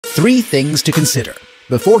3 things to consider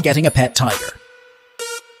before getting a pet tiger.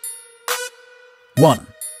 1.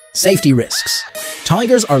 Safety risks.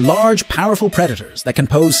 Tigers are large, powerful predators that can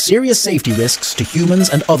pose serious safety risks to humans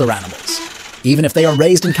and other animals. Even if they are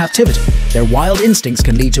raised in captivity, their wild instincts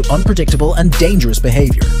can lead to unpredictable and dangerous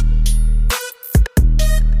behavior.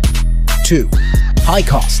 2. High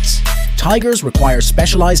costs. Tigers require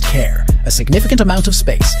specialized care, a significant amount of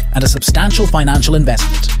space, and a substantial financial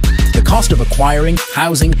investment. The cost of acquiring,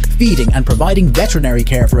 housing, feeding, and providing veterinary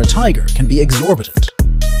care for a tiger can be exorbitant.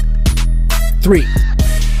 3.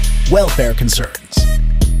 Welfare concerns.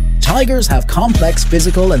 Tigers have complex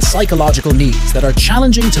physical and psychological needs that are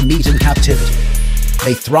challenging to meet in captivity.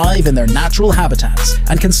 They thrive in their natural habitats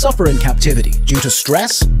and can suffer in captivity due to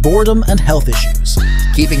stress, boredom, and health issues.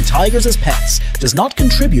 Keeping tigers as pets does not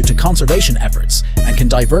contribute to conservation efforts and can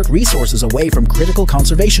divert resources away from critical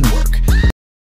conservation work,